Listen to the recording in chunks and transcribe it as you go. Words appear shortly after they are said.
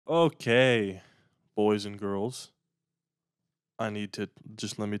Okay, boys and girls. I need to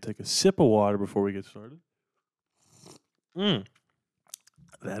just let me take a sip of water before we get started.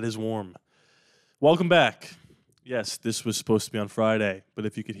 That is warm. Welcome back. Yes, this was supposed to be on Friday, but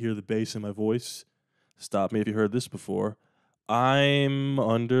if you could hear the bass in my voice, stop me if you heard this before. I'm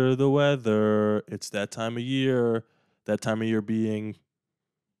under the weather. It's that time of year. That time of year being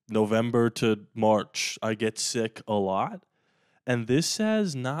November to March. I get sick a lot, and this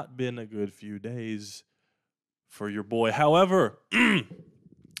has not been a good few days for your boy. However,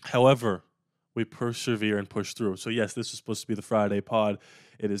 we persevere and push through. So yes, this was supposed to be the Friday pod.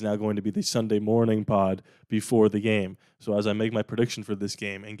 It is now going to be the Sunday morning pod before the game. So as I make my prediction for this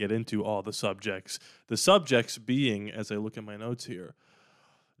game and get into all the subjects being, as I look at my notes here,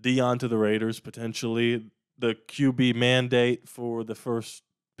 Deion to the Raiders, potentially the QB mandate for the first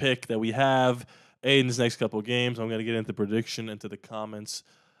pick that we have, Aiden's next couple of games. I'm going to get into prediction, into the comments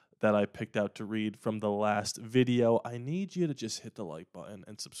that I picked out to read from the last video. I need you to just hit the like button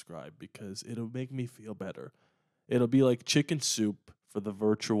and subscribe because it'll make me feel better. It'll be like chicken soup for the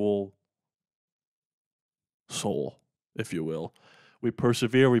virtual soul, if you will. We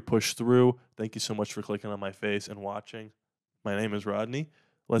persevere, we push through. Thank you so much for clicking on my face and watching. My name is Rodney.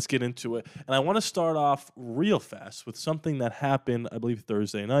 Let's get into it. And I want to start off real fast with something that happened, I believe,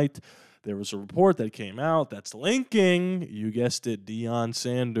 Thursday night. There was a report that came out that's linking, you guessed it, Deion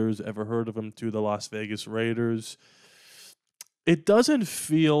Sanders. Ever heard of him, to the Las Vegas Raiders? It doesn't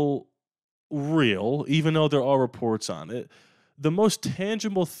feel real, even though there are reports on it. The most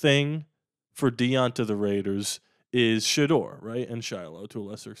tangible thing for Deion to the Raiders is Shador, right? And Shiloh to a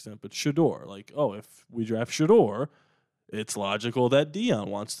lesser extent, but Shador. Like, oh, if we draft Shador, it's logical that Deion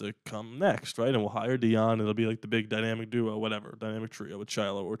wants to come next, right? And we'll hire Deion. It'll be like the big dynamic duo, whatever, dynamic trio with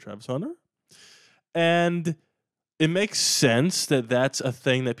Shiloh or Travis Hunter. And it makes sense that that's a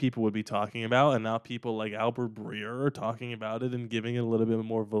thing that people would be talking about. And now people like ALLaBorde are talking about it and giving it a little bit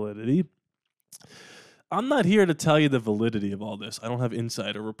more validity. I'm not here to tell you the validity of all this. I don't have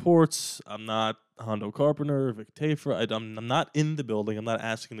insider reports. I'm not Hondo Carpenter, Vic Tafur. I'm not in the building. I'm not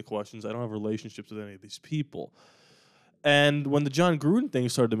asking the questions. I don't have relationships with any of these people. And when the John Gruden thing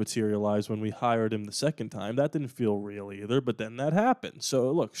started to materialize when we hired him the second time, that didn't feel real either, but then that happened. So,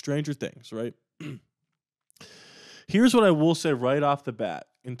 look, stranger things, right? Here's what I will say right off the bat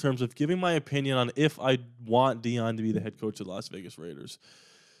in terms of giving my opinion on if I want Deion to be the head coach of the Las Vegas Raiders.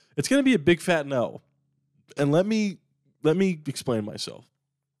 It's going to be a big fat no. And let me explain myself.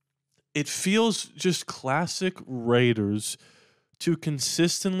 It feels just classic Raiders to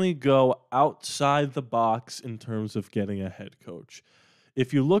consistently go outside the box in terms of getting a head coach.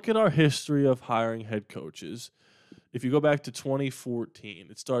 If you look at our history of hiring head coaches, if you go back to 2014,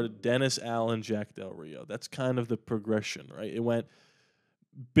 it started Dennis Allen, Jack Del Rio. That's kind of the progression, right? It went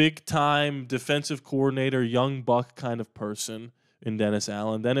big-time defensive coordinator, young buck kind of person in Dennis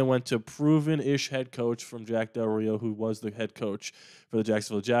Allen. Then it went to proven-ish head coach from Jack Del Rio, who was the head coach for the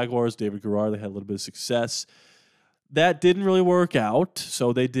Jacksonville Jaguars, David Garrard. They had a little bit of success. That didn't really work out,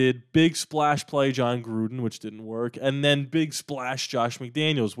 so they did big splash play John Gruden, which didn't work, and then big splash Josh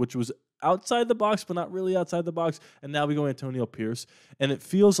McDaniels, which was outside the box, but not really outside the box, and now we go Antonio Pierce, and it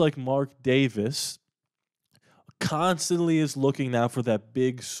feels like Mark Davis constantly is looking now for that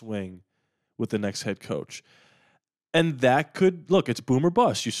big swing with the next head coach. And that could, look, it's boom or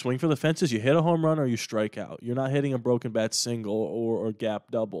bust. You swing for the fences, you hit a home run, or you strike out. You're not hitting a broken bat single or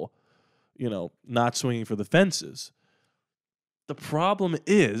gap double, not swinging for the fences. The problem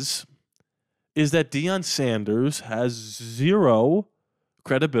is that Deion Sanders has zero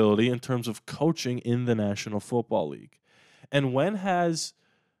credibility in terms of coaching in the National Football League. And when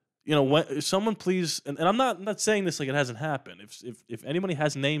someone please, and I'm not saying this like it hasn't happened. If anybody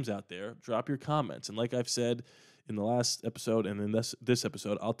has names out there, drop your comments. And like I've said in the last episode and in this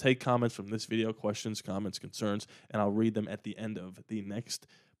episode, I'll take comments from this video, questions, comments, concerns, and I'll read them at the end of the next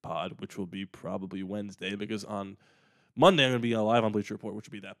pod, which will be probably Wednesday, because on Monday, I'm going to be live on Bleacher Report, which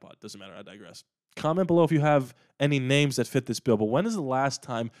will be that pod. Doesn't matter. I digress. Comment below if you have any names that fit this bill. But when is the last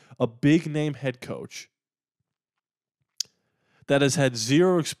time a big-name head coach that has had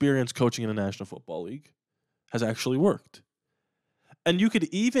zero experience coaching in the National Football League has actually worked? And you could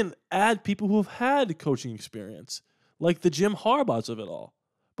even add people who have had coaching experience, like the Jim Harbaughs of it all.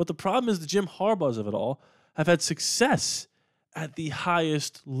 But the problem is the Jim Harbaughs of it all have had success at the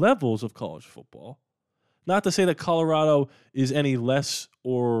highest levels of college football. Not to say that Colorado is any less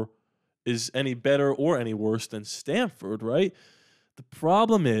or is any better or any worse than Stanford, right? The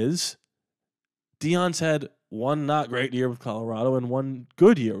problem is Deion's had one not great year with Colorado and one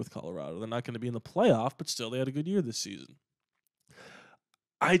good year with Colorado. They're not going to be in the playoff, but still they had a good year this season.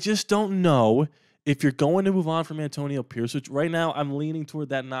 I just don't know if you're going to move on from Antonio Pierce, which right now I'm leaning toward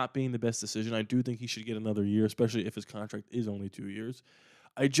that not being the best decision. I do think he should get another year, especially if his contract is only 2 years.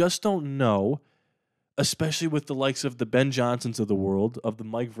 I just don't know, especially with the likes of the Ben Johnsons of the world, of the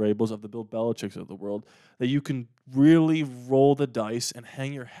Mike Vrabels, of the Bill Belichicks of the world, that you can really roll the dice and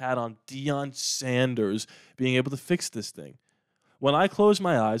hang your hat on Deion Sanders being able to fix this thing. When I close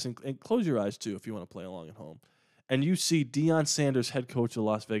my eyes, and close your eyes too if you want to play along at home, and you see Deion Sanders, head coach of the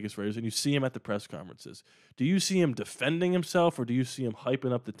Las Vegas Raiders, and you see him at the press conferences, do you see him defending himself or do you see him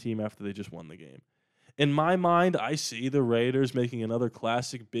hyping up the team after they just won the game? In my mind, I see the Raiders making another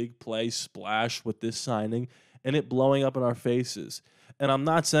classic big play splash with this signing and it blowing up in our faces. And I'm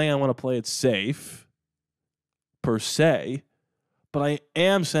not saying I want to play it safe, per se, but I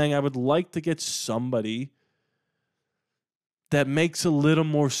am saying I would like to get somebody that makes a little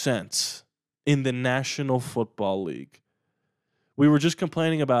more sense in the National Football League. We were just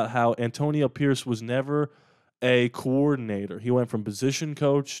complaining about how Antonio Pierce was never a coordinator. He went from position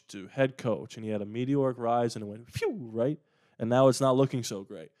coach to head coach, and he had a meteoric rise, and it went phew, right? And now it's not looking so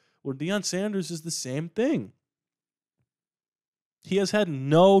great. Well, Deion Sanders is the same thing. He has had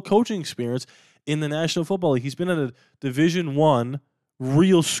no coaching experience in the National Football League. He's been at a Division I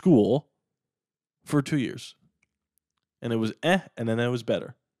real school for 2 years. And it was and then it was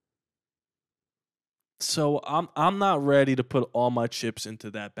better. So I'm not ready to put all my chips into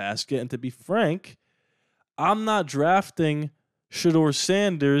that basket. And to be frank, I'm not drafting Shedeur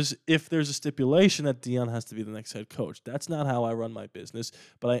Sanders if there's a stipulation that Deion has to be the next head coach. That's not how I run my business.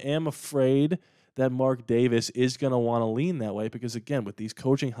 But I am afraid that Mark Davis is going to want to lean that way because, again, with these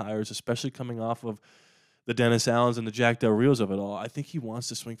coaching hires, especially coming off of the Dennis Allens and the Jack Del Rios of it all, I think he wants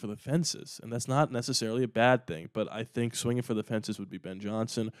to swing for the fences. And that's not necessarily a bad thing, but I think swinging for the fences would be Ben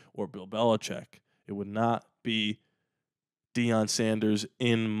Johnson or Bill Belichick. It would not be Deion Sanders,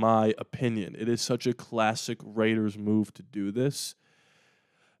 in my opinion. It is such a classic Raiders move to do this.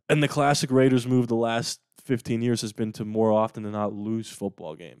 And the classic Raiders move the last 15 years has been to more often than not lose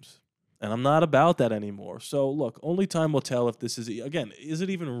football games. And I'm not about that anymore. So, look, only time will tell if this is, again, is it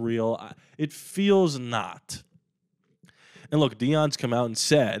even real? It feels not. And look, Deion's come out and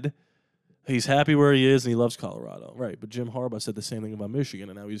said he's happy where he is and he loves Colorado. Right, but Jim Harbaugh said the same thing about Michigan,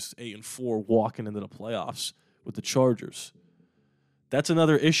 and now he's 8-4 walking into the playoffs with the Chargers. That's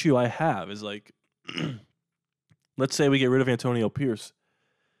another issue I have is like, let's say we get rid of Antonio Pierce.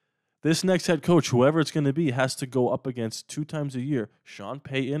 This next head coach, whoever it's going to be, has to go up against 2 times a year. Sean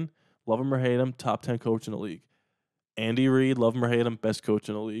Payton, love him or hate him, top 10 coach in the league. Andy Reid, love him or hate him, best coach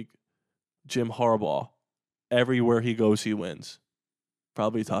in the league. Jim Harbaugh, everywhere he goes, he wins.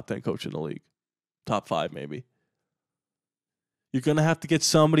 Probably top 10 coach in the league. Top 5 maybe. You're going to have to get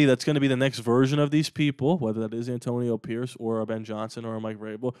somebody that's going to be the next version of these people, whether that is Antonio Pierce or a Ben Johnson or a Mike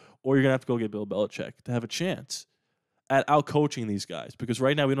Vrabel, or you're going to have to go get Bill Belichick to have a chance at out-coaching these guys. Because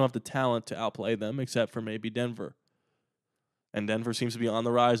right now we don't have the talent to outplay them except for maybe Denver. And Denver seems to be on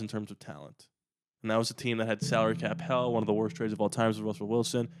the rise in terms of talent. And that was a team that had salary cap hell, one of the worst trades of all time with Russell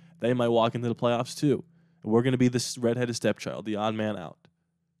Wilson. They might walk into the playoffs too. And we're going to be this redheaded stepchild, the odd man out.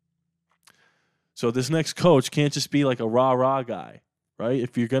 So this next coach can't just be like a rah-rah guy, right?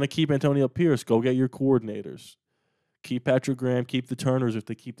 If you're going to keep Antonio Pierce, go get your coordinators. Keep Patrick Graham, keep the Turners if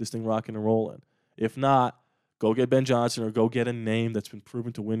they keep this thing rocking and rolling. If not, go get Ben Johnson or go get a name that's been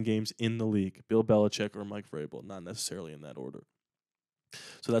proven to win games in the league. Bill Belichick or Mike Vrabel, not necessarily in that order.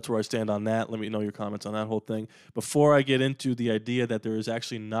 So that's where I stand on that. Let me know your comments on that whole thing. Before I get into the idea that there is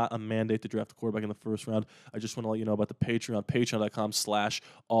actually not a mandate to draft a quarterback in the first round, I just want to let you know about the Patreon,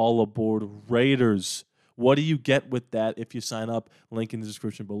 patreon.com/ALLaBorde Raiders. What do you get with that if you sign up? Link in the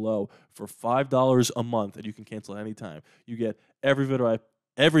description below. For $5 a month, and you can cancel at any time, you get every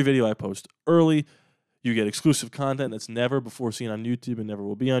video I post early. You get exclusive content that's never before seen on YouTube and never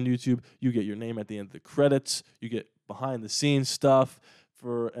will be on YouTube. You get your name at the end of the credits. You get behind-the-scenes stuff.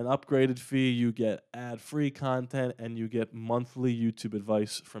 For an upgraded fee, you get ad-free content, and you get monthly YouTube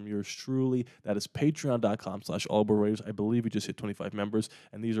advice from yours truly. That is patreon.com/ALLaBorde Raiders. I believe we just hit 25 members,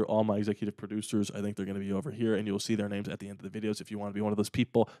 and these are all my executive producers. I think they're going to be over here, and you'll see their names at the end of the videos. If you want to be one of those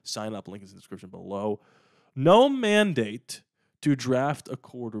people, sign up. Link is in the description below. No mandate to draft a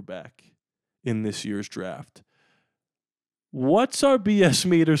quarterback in this year's draft. What's our BS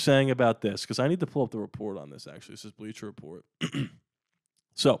meter saying about this? Because I need to pull up the report on this, actually. This is Bleacher Report.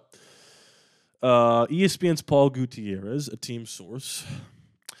 So, ESPN's Paul Gutierrez, a team source,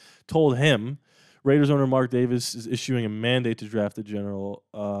 told him Raiders owner Mark Davis is issuing a mandate to draft a general.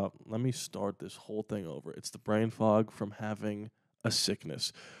 Let me start this whole thing over. It's the brain fog from having a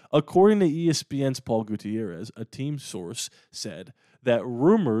sickness. According to ESPN's Paul Gutierrez, a team source said that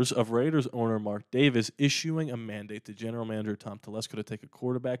rumors of Raiders owner Mark Davis issuing a mandate to general manager Tom Telesco to take a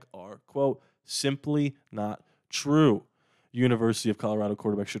quarterback are, quote, simply not true. University of Colorado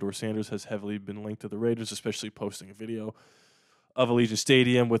quarterback Shedeur Sanders has heavily been linked to the Raiders, especially posting a video of Allegiant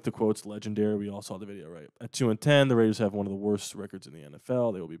Stadium with the quotes legendary. We all saw the video, right? At 2-10, the Raiders have one of the worst records in the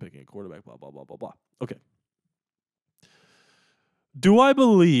NFL. They will be picking a quarterback, blah, blah, blah, blah, blah. Okay. Do I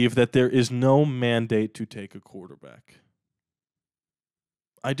believe that there is no mandate to take a quarterback?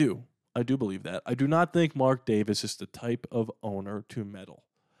 I do. I do believe that. I do not think Mark Davis is the type of owner to meddle.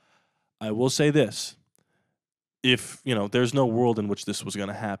 I will say this. If, there's no world in which this was going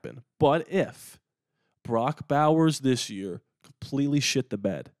to happen. But if Brock Bowers this year completely shit the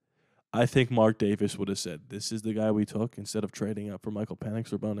bed, I think Mark Davis would have said, this is the guy we took instead of trading up for Michael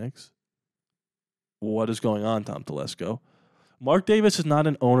Penix or Bo Nix. What is going on, Tom Telesco? Mark Davis is not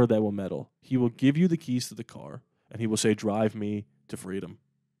an owner that will meddle. He will give you the keys to the car, and he will say, drive me to freedom.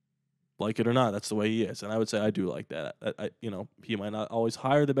 Like it or not, that's the way he is. And I would say I do like that. He might not always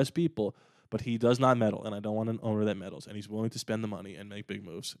hire the best people, but he does not meddle, and I don't want an owner that meddles, and he's willing to spend the money and make big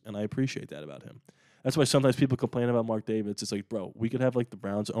moves, and I appreciate that about him. That's why sometimes people complain about Mark Davis. It's like, bro, we could have like the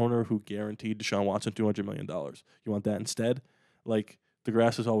Browns owner who guaranteed Deshaun Watson $200 million. You want that instead? Like, the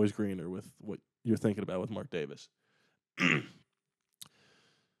grass is always greener with what you're thinking about with Mark Davis.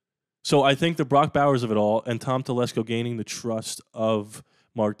 So I think the Brock Bowers of it all and Tom Telesco gaining the trust of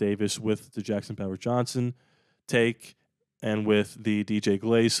Mark Davis with the Jackson Powers-Johnson take and with the DJ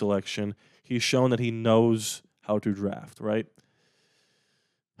Glaze selection, he's shown that he knows how to draft, right?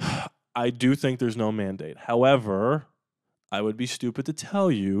 I do think there's no mandate. However, I would be stupid to tell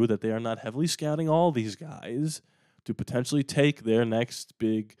you that they are not heavily scouting all these guys to potentially take their next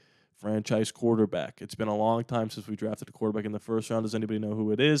big franchise quarterback. It's been a long time since we drafted a quarterback in the first round. Does anybody know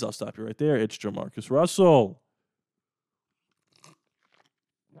who it is? I'll stop you right there. It's Jamarcus Russell.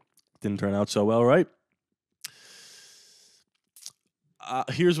 Didn't turn out so well, right?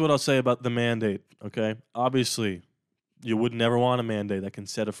 Here's what I'll say about the mandate, okay? Obviously, you would never want a mandate that can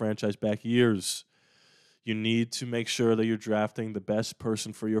set a franchise back years. You need to make sure that you're drafting the best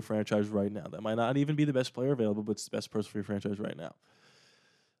person for your franchise right now. That might not even be the best player available, but it's the best person for your franchise right now.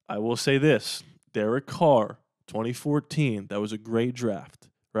 I will say this. Derek Carr, 2014, that was a great draft,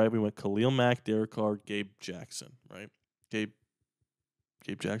 right? We went Khalil Mack, Derek Carr, Gabe Jackson, right? Gabe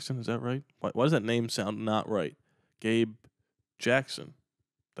Jackson, is that right? Why does that name sound not right? Gabe Jackson.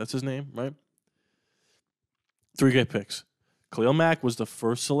 That's his name, right? 3 great picks. Khalil Mack was the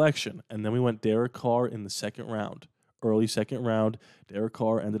first selection, and then we went Derek Carr in the second round. Early second round, Derek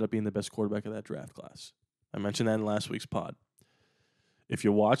Carr ended up being the best quarterback of that draft class. I mentioned that in last week's pod. If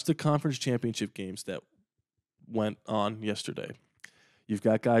you watch the conference championship games that went on yesterday, you've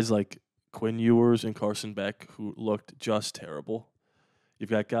got guys like Quinn Ewers and Carson Beck who looked just terrible. You've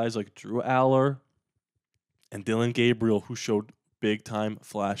got guys like Drew Aller and Dylan Gabriel who showed big-time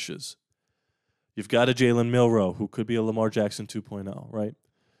flashes. You've got a Jalen Milroe who could be a Lamar Jackson 2.0, right?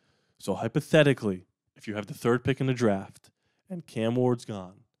 So hypothetically, if you have the third pick in the draft and Cam Ward's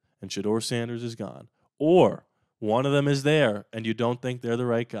gone and Shedeur Sanders is gone, or one of them is there and you don't think they're the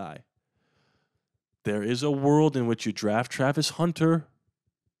right guy, there is a world in which you draft Travis Hunter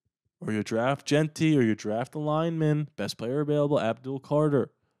or you draft Genty or you draft a lineman, best player available, Abdul Carter.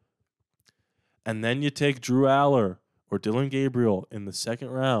 And then you take Drew Aller or Dylan Gabriel in the second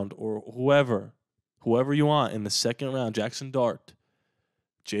round or whoever you want in the second round, Jackson Dart,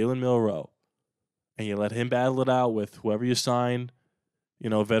 Jalen Milroe, and you let him battle it out with whoever you sign,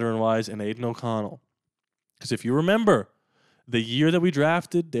 veteran-wise, and Aiden O'Connell. Because if you remember, the year that we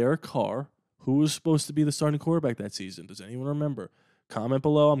drafted Derek Carr, who was supposed to be the starting quarterback that season? Does anyone remember? Comment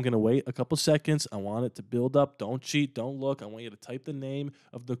below. I'm going to wait a couple seconds. I want it to build up. Don't cheat. Don't look. I want you to type the name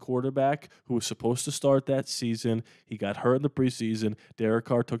of the quarterback who was supposed to start that season. He got hurt in the preseason. Derek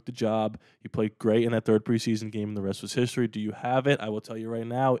Carr took the job. He played great in that third preseason game, and the rest was history. Do you have it? I will tell you right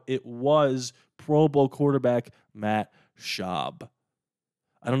now. It was Pro Bowl quarterback Matt Schaub.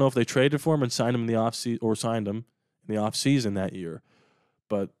 I don't know if they traded for him and signed him in the offseason that year.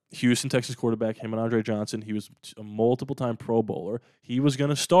 But Houston, Texas quarterback, him and Andre Johnson, he was a multiple-time Pro Bowler. He was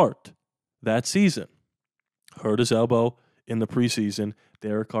going to start that season. Hurt his elbow in the preseason.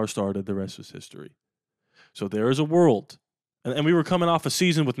 Derek Carr started. The rest was history. So there is a world. And we were coming off a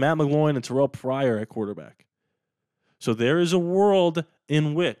season with Matt McGloin and Terrell Pryor at quarterback. So there is a world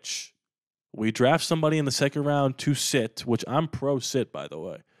in which we draft somebody in the second round to sit, which I'm pro-sit, by the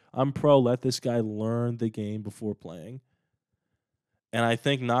way. I'm pro-let this guy learn the game before playing. And I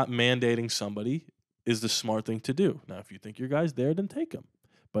think not mandating somebody is the smart thing to do. Now, if you think your guy's there, then take him.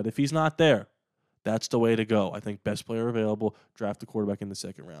 But if he's not there, That's the way to go. I think best player available, draft a quarterback in the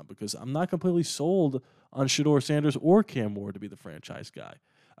second round, because I'm not completely sold on Shedeur Sanders or Cam Ward to be the franchise guy.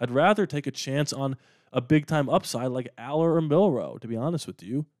 I'd rather take a chance on a big-time upside like Aller or Milroe, to be honest with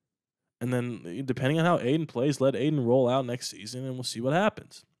you. And then, depending on how Aiden plays, let Aiden roll out next season, and we'll see what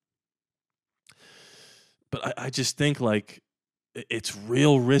happens. But I just think, like, it's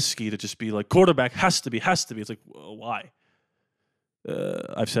real risky to just be like, quarterback has to be. It's like, well, why?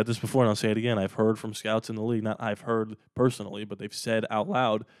 I've said this before, and I'll say it again. I've heard from scouts in the league, not I've heard personally, but they've said out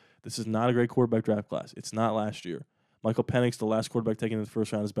loud, this is not a great quarterback draft class. It's not last year. Michael Penix, the last quarterback taken in the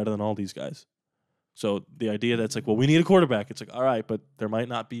first round, is better than all these guys. So the idea that's like, well, we need a quarterback. It's like, all right, but there might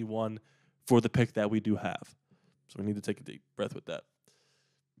not be one for the pick that we do have. So we need to take a deep breath with that.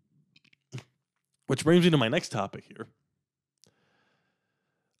 Which brings me to my next topic here.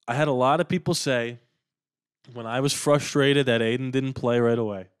 I had a lot of people say, when I was frustrated that Aiden didn't play right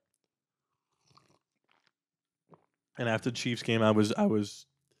away, and after the Chiefs game, I was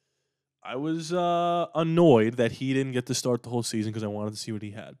annoyed that he didn't get to start the whole season because I wanted to see what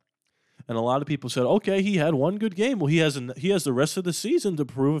he had. And a lot of people said, okay, he had one good game. Well, he has the rest of the season to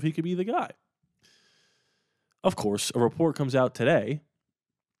prove if he could be the guy. Of course, a report comes out today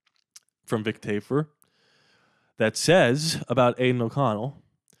from Vic Tafur that says about Aiden O'Connell,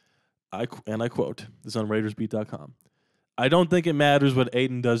 I quote, this is on RaidersBeat.com, I don't think it matters what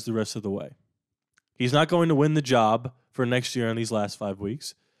Aiden does the rest of the way. He's not going to win the job for next year in these last 5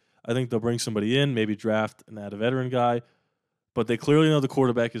 weeks. I think they'll bring somebody in, maybe draft and add a veteran guy, but they clearly know the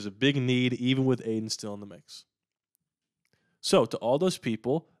quarterback is a big need, even with Aiden still in the mix. So to all those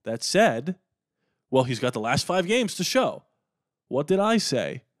people that said, well, he's got the last 5 games to show, what did I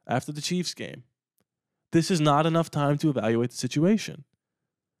say after the Chiefs game? This is not enough time to evaluate the situation,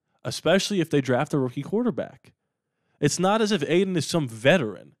 especially if they draft a rookie quarterback. It's not as if Aiden is some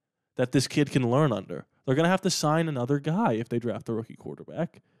veteran that this kid can learn under. They're going to have to sign another guy if they draft a rookie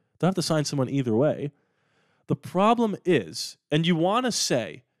quarterback. They'll have to sign someone either way. The problem is, and you want to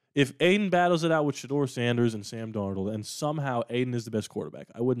say, if Aiden battles it out with Shedeur Sanders and Sam Darnold, and somehow Aiden is the best quarterback,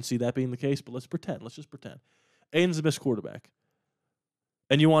 I wouldn't see that being the case, but let's pretend. Let's just pretend. Aiden's the best quarterback.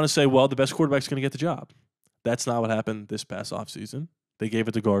 And you want to say, well, the best quarterback's going to get the job. That's not what happened this past offseason. They gave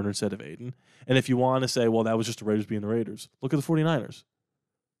it to Gardner instead of Aiden. And if you want to say, well, that was just the Raiders being the Raiders, look at the 49ers.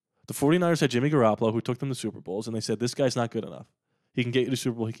 The 49ers had Jimmy Garoppolo, who took them to Super Bowls, and they said, this guy's not good enough. He can get you to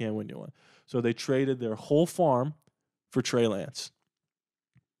Super Bowl, he can't win you one. So they traded their whole farm for Trey Lance.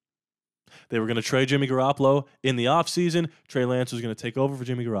 They were going to trade Jimmy Garoppolo in the offseason. Trey Lance was going to take over for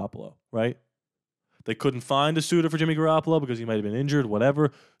Jimmy Garoppolo, right? They couldn't find a suitor for Jimmy Garoppolo because he might have been injured,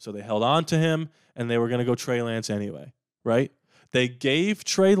 whatever. So they held on to him, and they were going to go Trey Lance anyway, right? They gave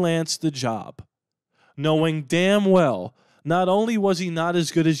Trey Lance the job, knowing damn well not only was he not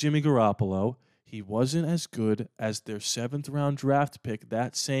as good as Jimmy Garoppolo, he wasn't as good as their 7th-round draft pick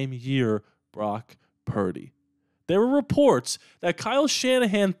that same year, Brock Purdy. There were reports that Kyle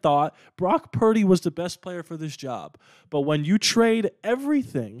Shanahan thought Brock Purdy was the best player for this job. But when you trade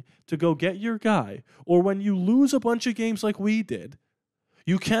everything to go get your guy, or when you lose a bunch of games like we did,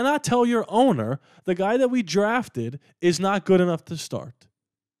 you cannot tell your owner the guy that we drafted is not good enough to start.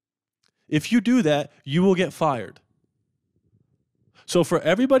 If you do that, you will get fired. So for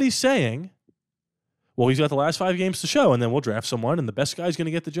everybody saying, well, he's got the last 5 games to show, and then we'll draft someone, and the best guy's going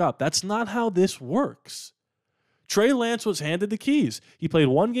to get the job. That's not how this works. Trey Lance was handed the keys. He played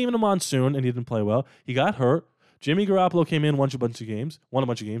 1 game in the monsoon, and he didn't play well. He got hurt. Jimmy Garoppolo came in, won a bunch of games,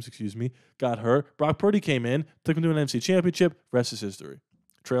 got hurt. Brock Purdy came in, took him to an NFC championship. Rest is history.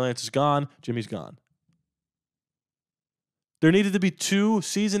 Trey Lance is gone. Jimmy's gone. There needed to be 2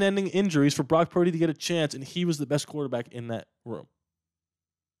 season-ending injuries for Brock Purdy to get a chance, and he was the best quarterback in that room.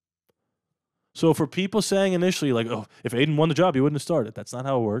 So for people saying initially, like, oh, if Aiden won the job, he wouldn't have started. That's not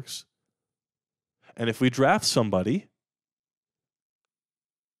how it works. And if we draft somebody,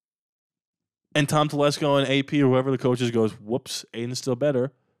 and Tom Telesco and AP or whoever the coaches goes, whoops, Aiden's still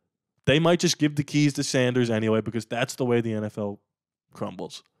better, they might just give the keys to Sanders anyway because that's the way the NFL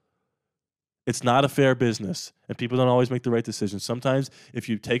crumbles. It's not a fair business, and people don't always make the right decisions. Sometimes if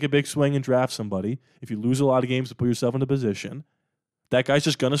you take a big swing and draft somebody, if you lose a lot of games to put yourself in a position, that guy's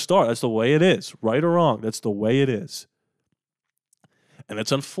just going to start. That's the way it is. Right or wrong, that's the way it is. And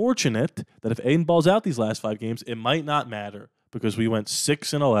it's unfortunate that if Aiden balls out these last 5 games, it might not matter because we went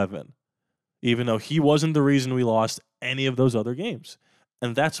 6-11, even though he wasn't the reason we lost any of those other games.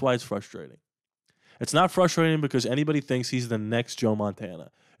 And that's why it's frustrating. It's not frustrating because anybody thinks he's the next Joe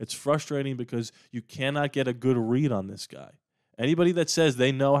Montana. It's frustrating because you cannot get a good read on this guy. Anybody that says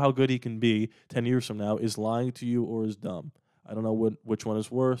they know how good he can be 10 years from now is lying to you or is dumb. I don't know which one is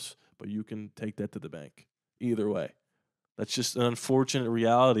worse, but you can take that to the bank. Either way. That's just an unfortunate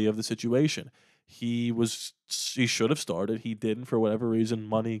reality of the situation. He should have started. He didn't for whatever reason.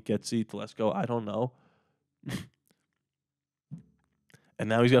 Money gets Telesco. I don't know. And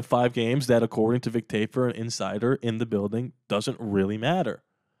now he's got 5 games that, according to Vic Tafer, an insider in the building, doesn't really matter.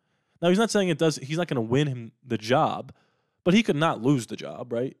 Now, he's not saying it does. He's not going to win him the job, but he could not lose the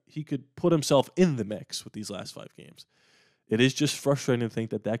job, right? He could put himself in the mix with these last 5 games. It is just frustrating to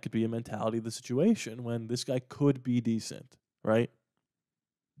think that that could be a mentality of the situation when this guy could be decent, right?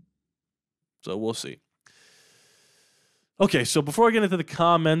 So we'll see. Okay, so before I get into the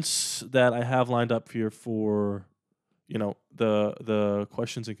comments that I have lined up here for, the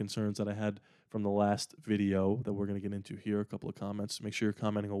questions and concerns that I had from the last video that we're going to get into here, a couple of comments. Make sure you're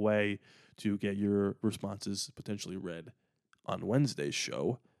commenting away to get your responses potentially read on Wednesday's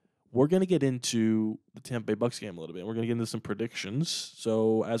show. We're going to get into the Tampa Bay Bucks game a little bit. We're going to get into some predictions.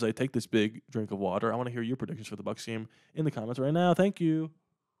 So as I take this big drink of water, I want to hear your predictions for the Bucks game in the comments right now. Thank you.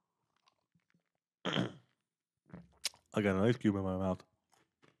 I got an ice cube in my mouth.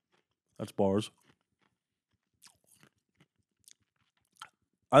 That's bars.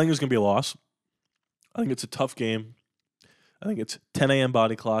 I think it's going to be a loss. I think it's a tough game. I think it's 10 a.m.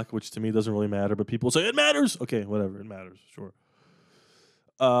 body clock, which to me doesn't really matter, but people say it matters. Okay, whatever, it matters, sure.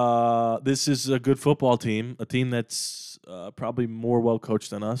 This is a good football team, a team that's probably more well-coached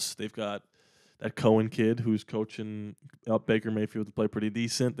than us. They've got that Cohen kid who's coaching up Baker Mayfield to play pretty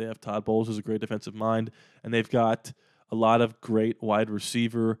decent. They have Todd Bowles, who's a great defensive mind, and they've got a lot of great wide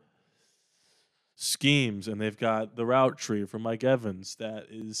receiver schemes, and they've got the route tree from Mike Evans that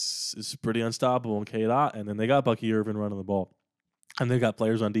is pretty unstoppable, and then they got Bucky Irvin running the ball, and they got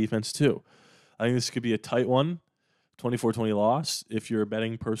players on defense too. I think this could be a tight one, 24-20 loss. If you're a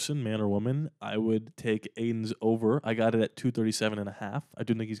betting person, man or woman, I would take Aiden's over. I got it at 237.5. I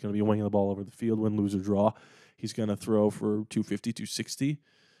do think he's going to be winging the ball over the field, win, lose, or draw. He's going to throw for 250, 260, a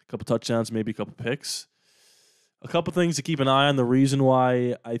couple touchdowns, maybe a couple picks. A couple things to keep an eye on. The reason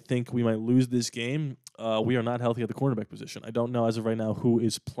why I think we might lose this game, we are not healthy at the cornerback position. I don't know as of right now who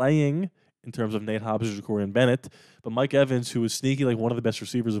is playing in terms of Nate Hobbs or Ja'Cory Bennett, but Mike Evans, who is sneaky like one of the best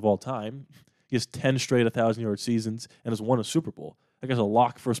receivers of all time, he has 10 straight 1,000-yard seasons and has won a Super Bowl. That guy's a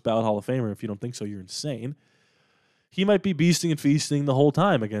lock first ballot Hall of Famer. If you don't think so, you're insane. He might be beasting and feasting the whole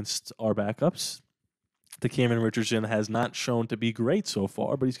time against our backups. The Cameron Richardson has not shown to be great so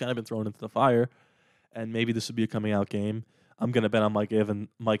far, but he's kind of been thrown into the fire. And maybe this will be a coming out game. I'm going to bet on Mike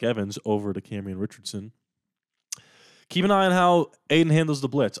Evans over to Cameron Richardson. Keep an eye on how Aiden handles the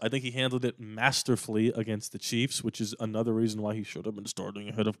blitz. I think he handled it masterfully against the Chiefs, which is another reason why he should have been starting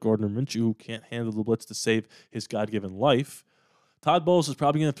ahead of Gardner Minshew, who can't handle the blitz to save his God-given life. Todd Bowles is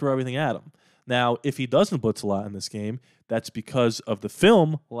probably going to throw everything at him. Now, if he doesn't blitz a lot in this game, that's because of the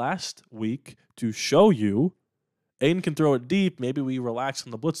film last week to show you Aiden can throw it deep. Maybe we relax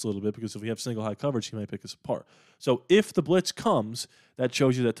on the blitz a little bit because if we have single high coverage, he might pick us apart. So if the blitz comes, that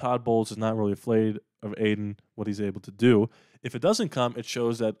shows you that Todd Bowles is not really afraid of Aiden, what he's able to do. If it doesn't come, it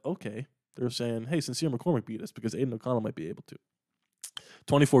shows that, okay, they're saying, hey, Sincere McCormick beat us because Aiden O'Connell might be able to.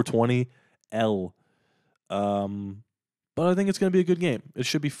 24-20, L. But I think it's going to be a good game. It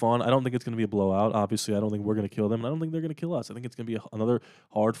should be fun. I don't think it's going to be a blowout. Obviously, I don't think we're going to kill them, and I don't think they're going to kill us. I think it's going to be another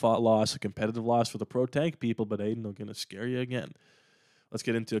hard-fought loss, a competitive loss for the Pro Tank people, but Aiden are going to scare you again. Let's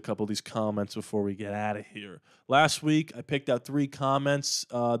get into a couple of these comments before we get out of here. Last week, I picked out 3 comments.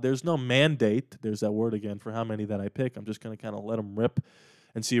 There's no mandate, there's that word again, for how many that I pick. I'm just going to kind of let them rip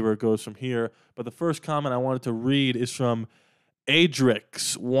and see where it goes from here. But the first comment I wanted to read is from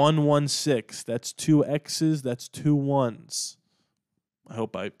Adrix116. That's 2 X's. That's 2 1s.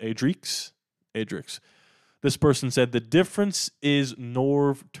 Adrix. This person said, the difference is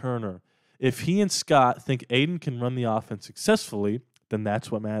Norv Turner. If he and Scott think Aiden can run the offense successfully, then that's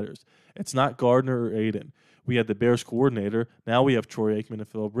what matters. It's not Gardner or Aiden. We had the Bears coordinator. Now we have Troy Aikman and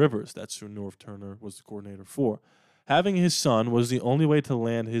Phillip Rivers. That's who Norv Turner was the coordinator for. Having his son was the only way to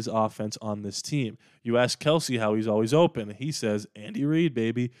land his offense on this team. You ask Kelsey how he's always open. He says, Andy Reid,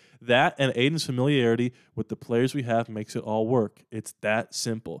 baby. That and Aiden's familiarity with the players we have makes it all work. It's that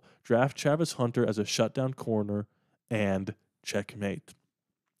simple. Draft Travis Hunter as a shutdown corner and checkmate.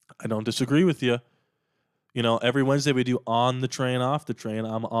 I don't disagree with you. You know, every Wednesday we do on the train, off the train.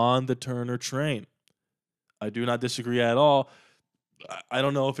 I'm on the Turner train. I do not disagree at all. I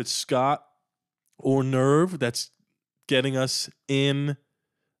don't know if it's Scott or Nerve that's getting us in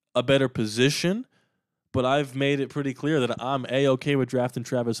a better position, but I've made it pretty clear that I'm A-okay with drafting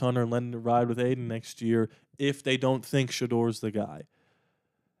Travis Hunter and letting it ride with Aiden next year if they don't think Shador's the guy.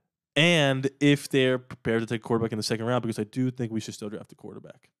 and if they're prepared to take quarterback in the second round, because I do think we should still draft a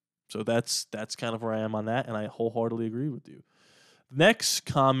quarterback. So that's kind of where I am on that, and I wholeheartedly agree with you. Next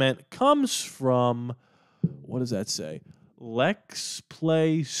comment comes from, what does that say? Lex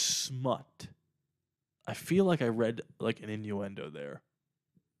Play Smut. I feel like I read like an innuendo there.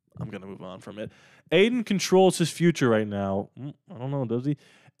 I'm going to move on from it. Aiden controls his future right now. I don't know, does he?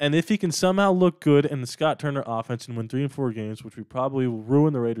 And if he can somehow look good in the Scott Turner offense and win 3 and 4 games, which we probably will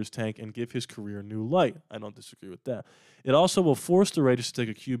ruin the Raiders' tank and give his career new light. I don't disagree with that. It also will force the Raiders to take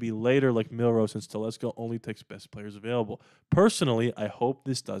a QB later like Milroe, since Telesco only takes best players available. Personally, I hope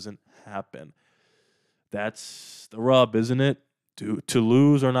this doesn't happen. That's the rub, isn't it? To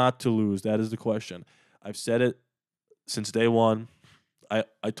lose or not to lose? That is the question. I've said it since day one.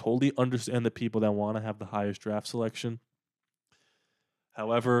 I totally understand the people that want to have the highest draft selection.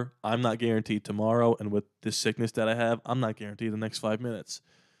 However, I'm not guaranteed tomorrow, and with this sickness that I have, I'm not guaranteed the next 5 minutes.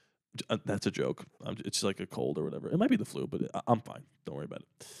 That's a joke. It's like a cold or whatever. It might be the flu, but I'm fine. Don't worry about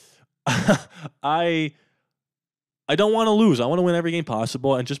it. I don't want to lose. I want to win every game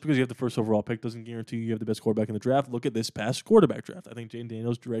possible, and just because you have the first overall pick doesn't guarantee you have the best quarterback in the draft. Look at this past quarterback draft. I think Jane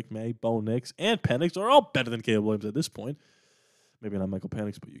Daniels, Drake May, Bo Nix, and Penix are all better than Caleb Williams at this point. Maybe not Michael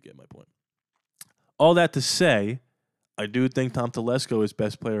Penix, but you get my point. All that to say, I do think Tom Telesco is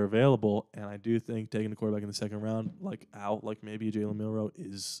best player available, and I do think taking the quarterback in the second round, like maybe Jalen Milroe,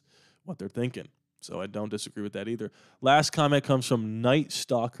 is what they're thinking. So I don't disagree with that either. Last comment comes from Night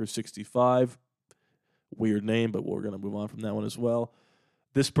Stalker 65. Weird name, but we're going to move on from that one as well.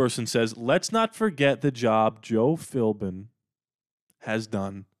 This person says, let's not forget the job Joe Philbin has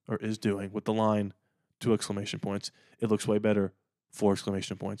done or is doing with the line, 2 exclamation points. It looks way better, 4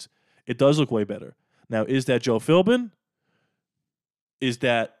 exclamation points. It does look way better. Now, is that Joe Philbin? Is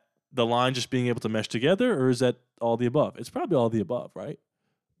that the line just being able to mesh together, or is that all the above? It's probably all the above, right?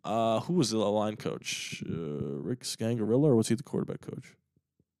 Who was the line coach? Rick Scangarilla, or was he the quarterback coach?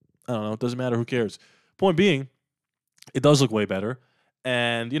 I don't know. It doesn't matter. Who cares? Point being, it does look way better.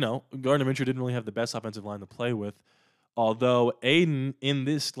 And, Gardner Minshew didn't really have the best offensive line to play with. Although Aiden, in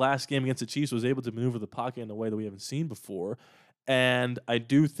this last game against the Chiefs, was able to maneuver the pocket in a way that we haven't seen before. And I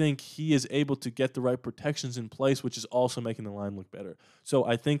do think he is able to get the right protections in place, which is also making the line look better. So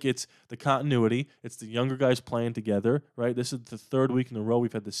I think it's the continuity. It's the younger guys playing together, right? This is the 3rd week in a row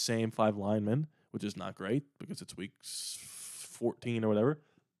we've had the same 5 linemen, which is not great because it's week 14 or whatever.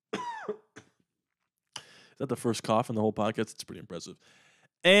 Is that the first cough in the whole podcast? It's pretty impressive.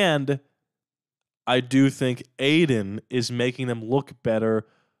 And I do think Aiden is making them look better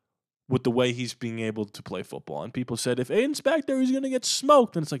with the way he's being able to play football. And people said, if Aiden's back there, he's going to get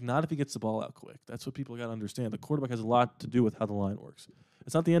smoked. And it's like, not if he gets the ball out quick. That's what people got to understand. The quarterback has a lot to do with how the line works.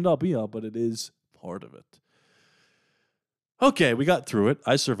 It's not the end-all, be-all, but it is part of it. Okay, we got through it.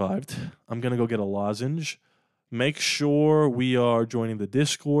 I survived. I'm going to go get a lozenge. Make sure we are joining the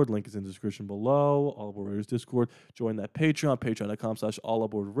Discord. Link is in the description below. ALLaBorde Raiders Discord. Join that Patreon,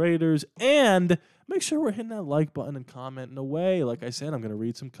 patreon.com/ALLaBorde Raiders. And make sure we're hitting that like button and commenting away. Like I said, I'm going to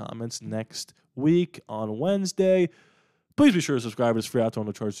read some comments next week on Wednesday. Please be sure to subscribe. It's free. I'll turn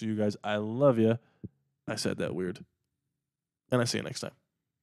the charge to you guys. I love you. I said that weird. And I see you next time.